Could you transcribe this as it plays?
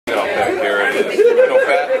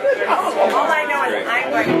All I know is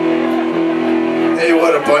I'm going. Hey,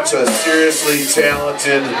 what a bunch of seriously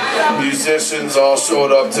talented musicians all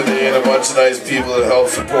showed up today, and a bunch of nice people that help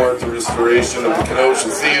support the restoration of the Kenosha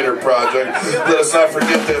Theater Project. Let us not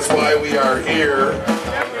forget that's why we are here.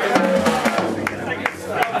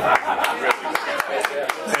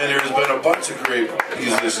 And there's been a bunch of great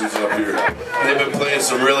musicians up here. They've been playing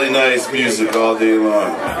some really nice music all day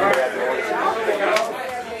long.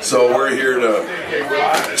 So we're here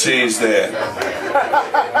to change that.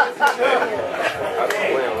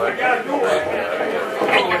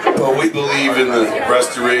 But we believe in the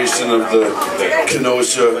restoration of the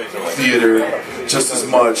Kenosha Theater just as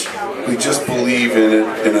much. We just believe in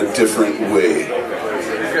it in a different way.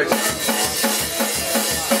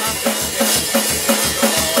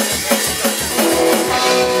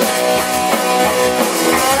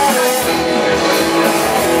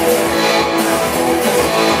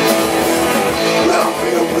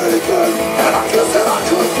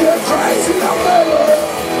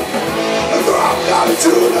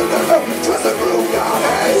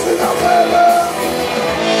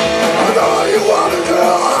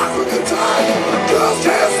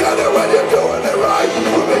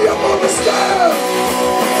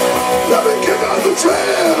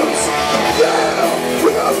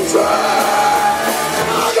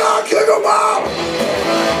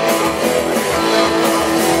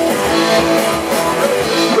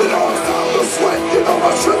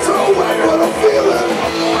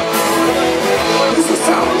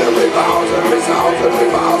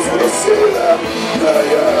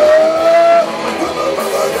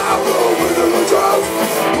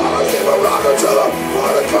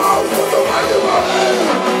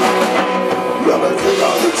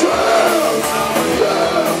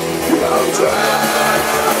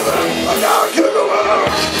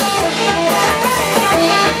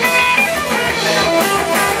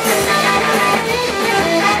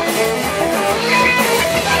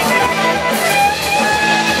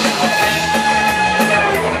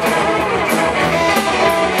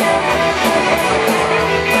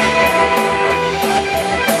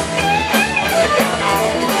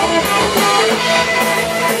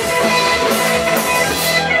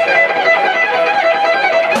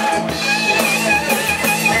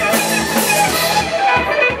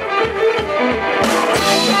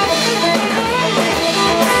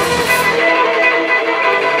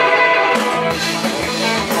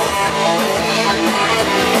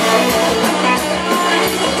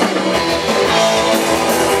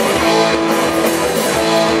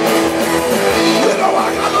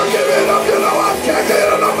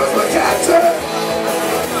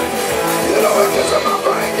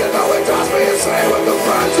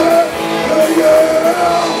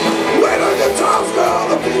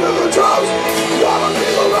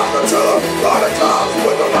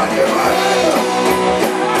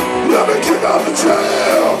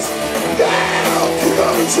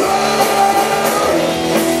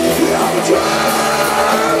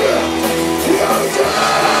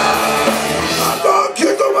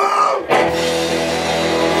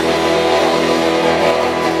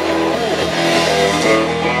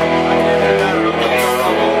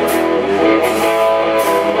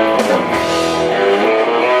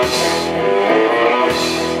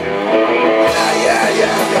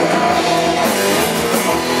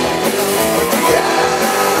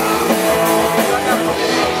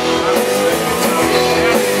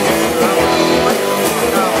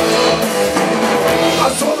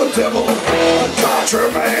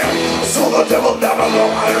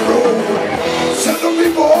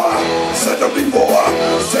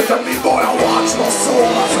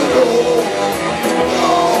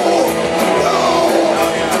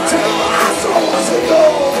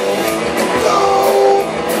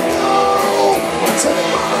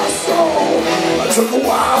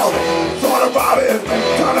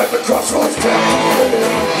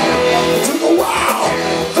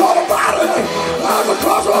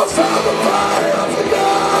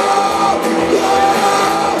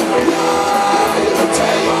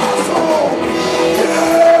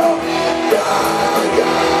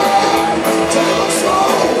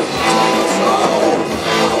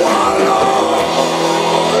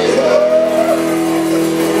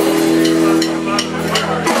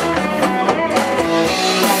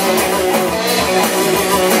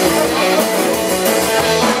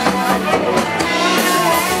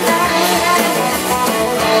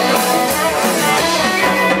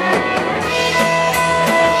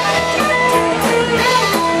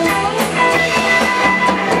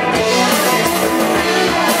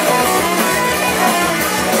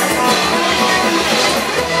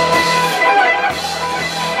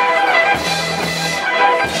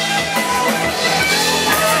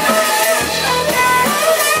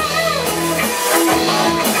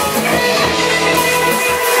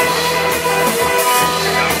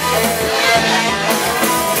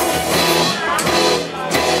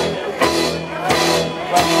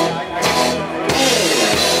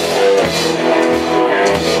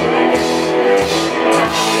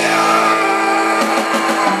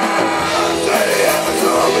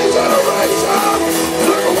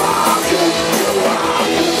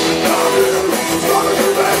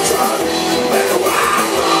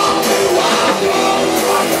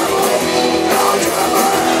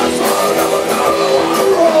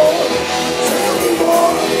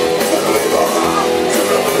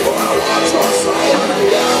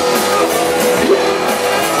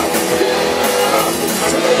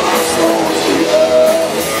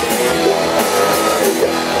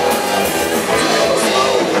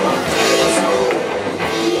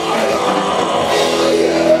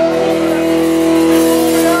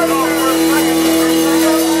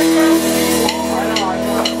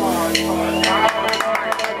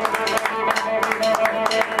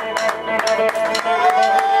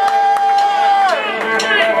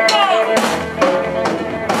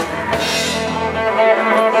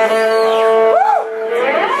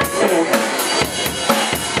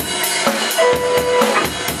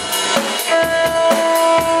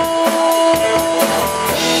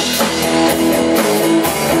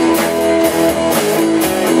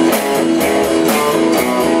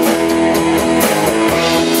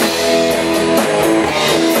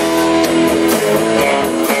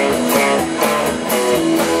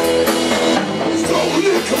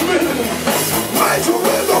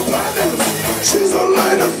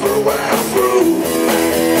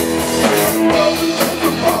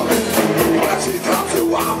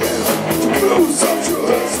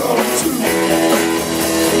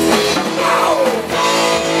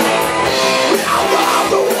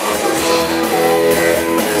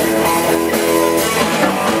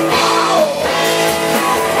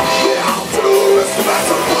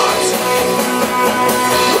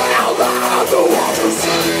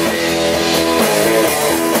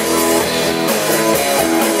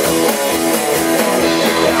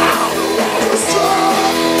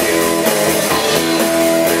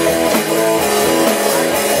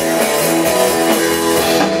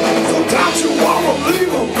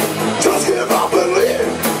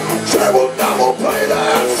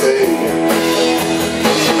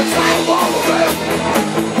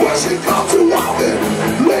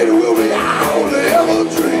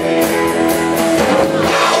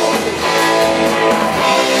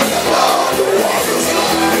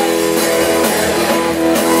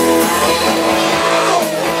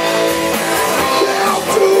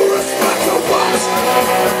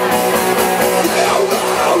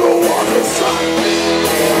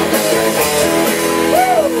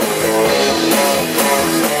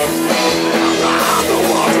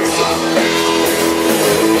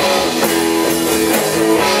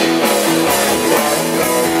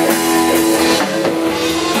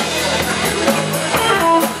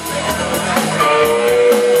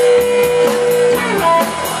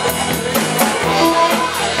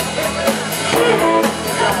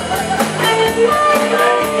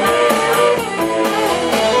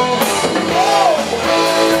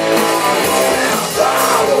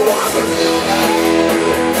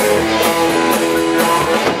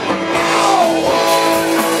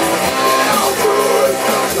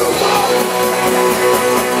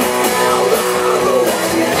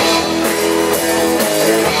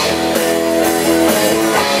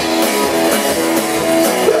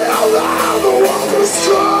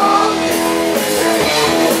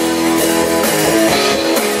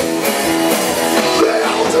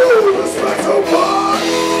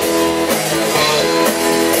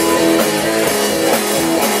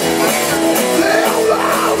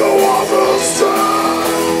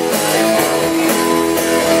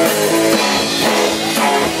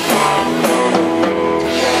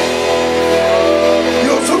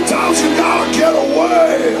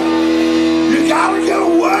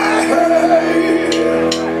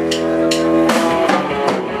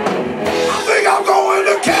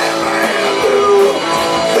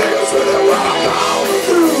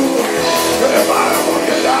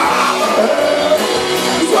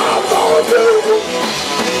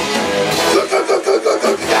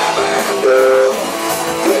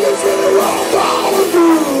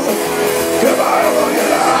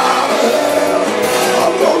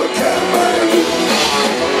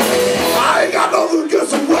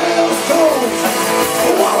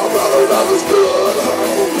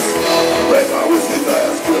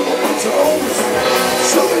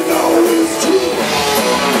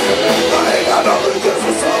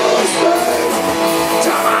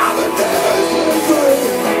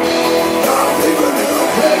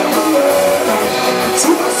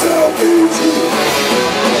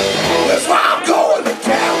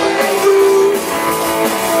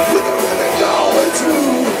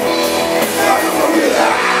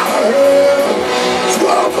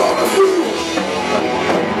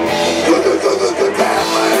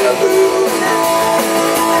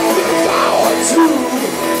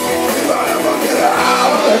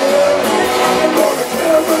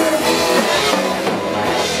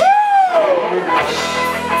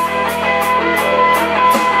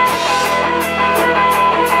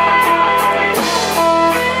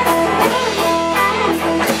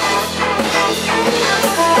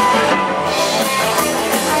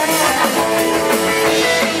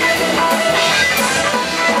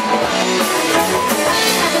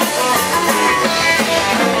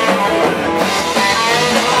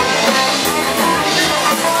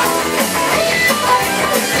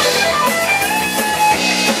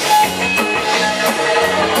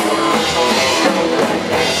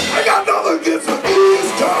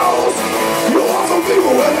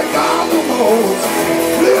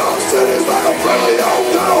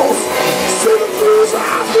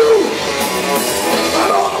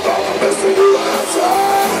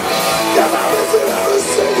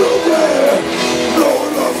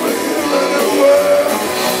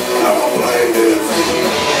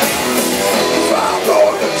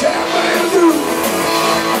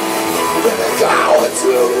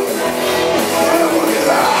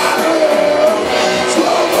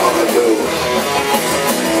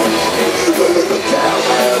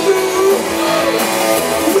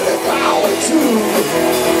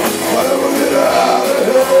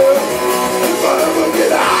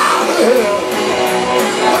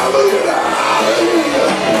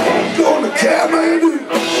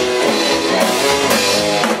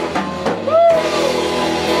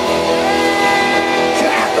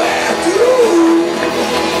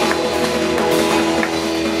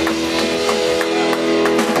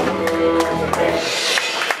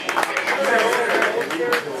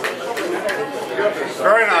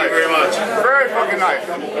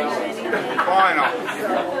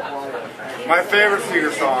 My favorite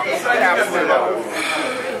Seeger song. Absolute hell.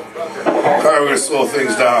 Alright, we're going to slow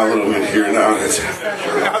things down a little bit here now.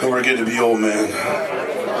 We're getting to be old, man.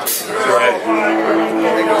 Alright.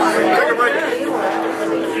 Take a break.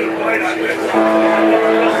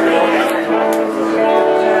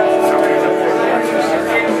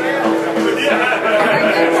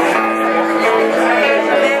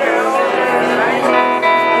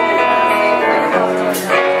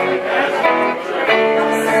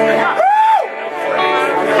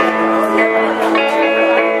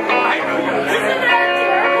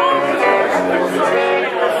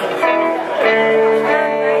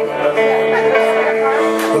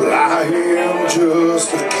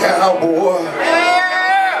 Just a cowboy,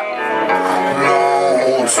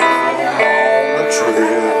 lonesome on the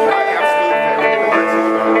trail.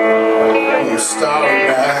 The starry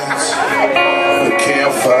nights, the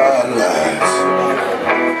campfire lights.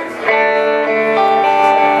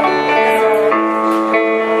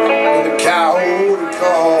 And the coyote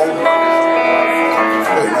call,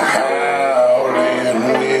 and the howling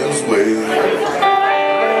winds wail.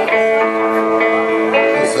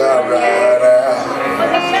 As I ride out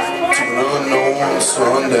to an unknown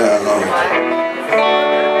sundown.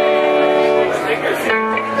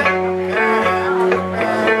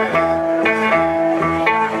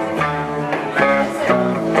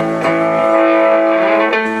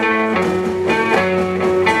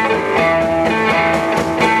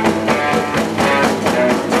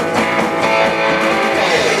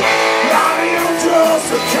 I am just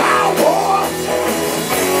a cowboy,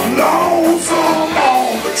 lonesome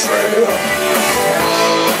on the trail.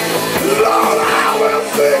 Lord, I was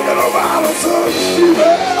thinking about a certain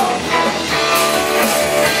female.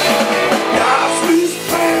 As we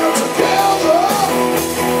stand together,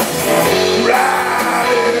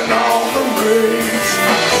 riding on the range.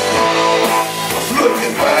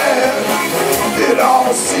 Looking back, it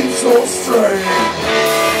all seems so strange.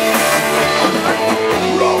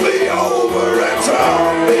 Roll me over and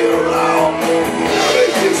turn me around.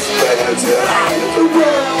 Make it spin till I hit the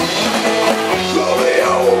ground. Roll me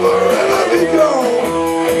over and let me go.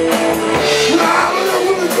 I'm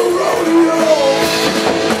with the rodeo.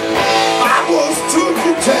 I was took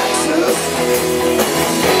in Texas.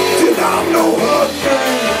 Did not know her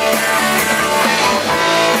name.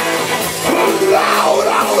 Loud,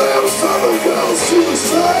 all them southern girls, she was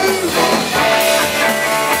saying.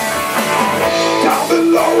 Down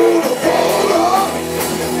below the border,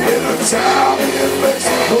 in a town in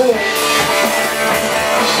Mexico.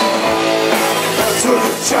 Took a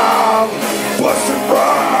job, busting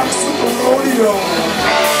rocks at the rodeo.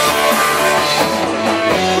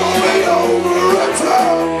 Roll me over and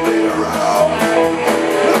turn me around.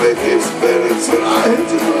 Let me keep spinning till I hit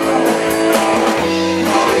the ground.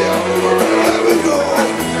 Roll me over and let me go.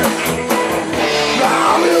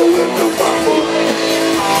 Now I'm here with the buffalo.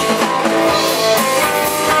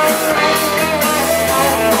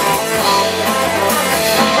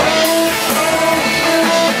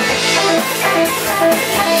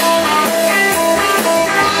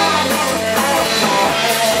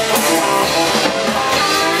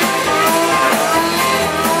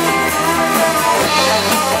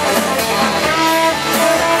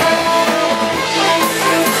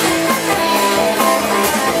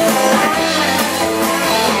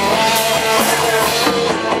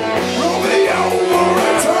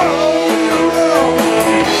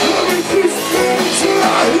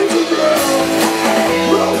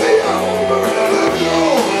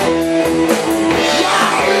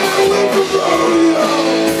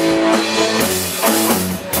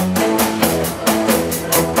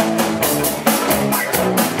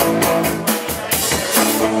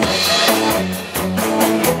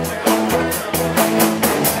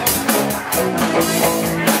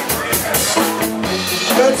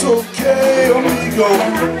 That's okay, amigo.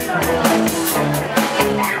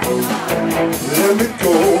 Let me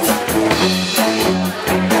go.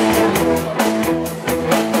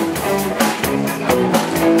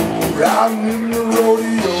 Riding in the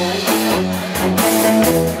rodeo.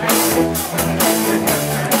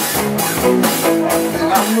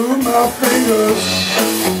 And I move my fingers.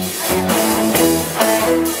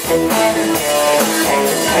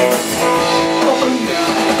 Up and down.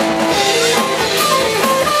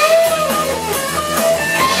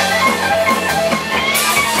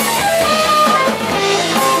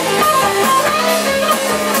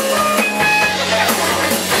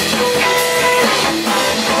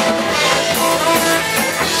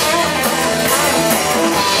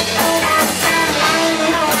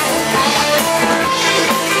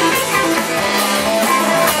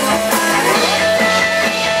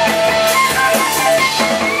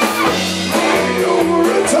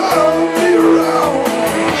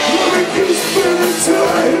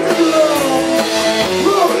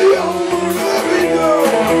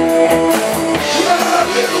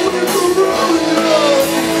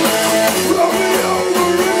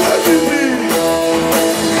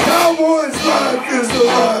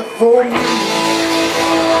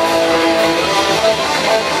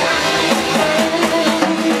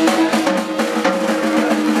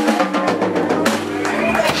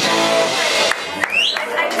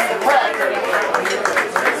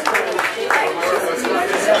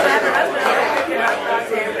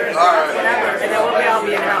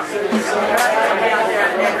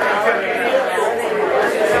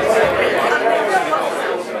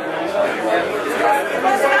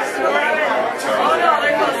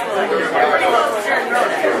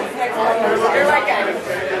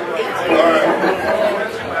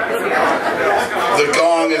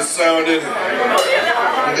 surrounded.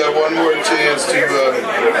 We got one more chance to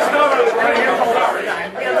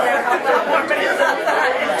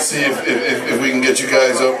see if we can get you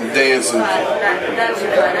guys up and dancing.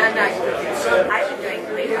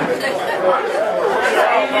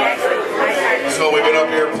 So we've been up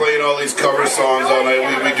here playing all these cover songs all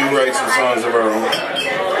night. We do write some songs of our own.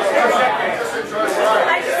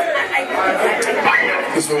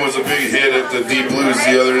 This one was a big hit at the Deep Blues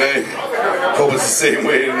the other night. Hope it's the same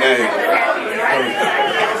way tonight.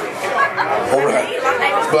 Alright.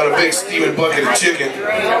 It's about a big steaming bucket of chicken.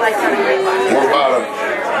 Or about a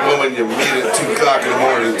woman you meet at 2 o'clock in the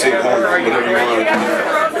morning and take home whatever you want.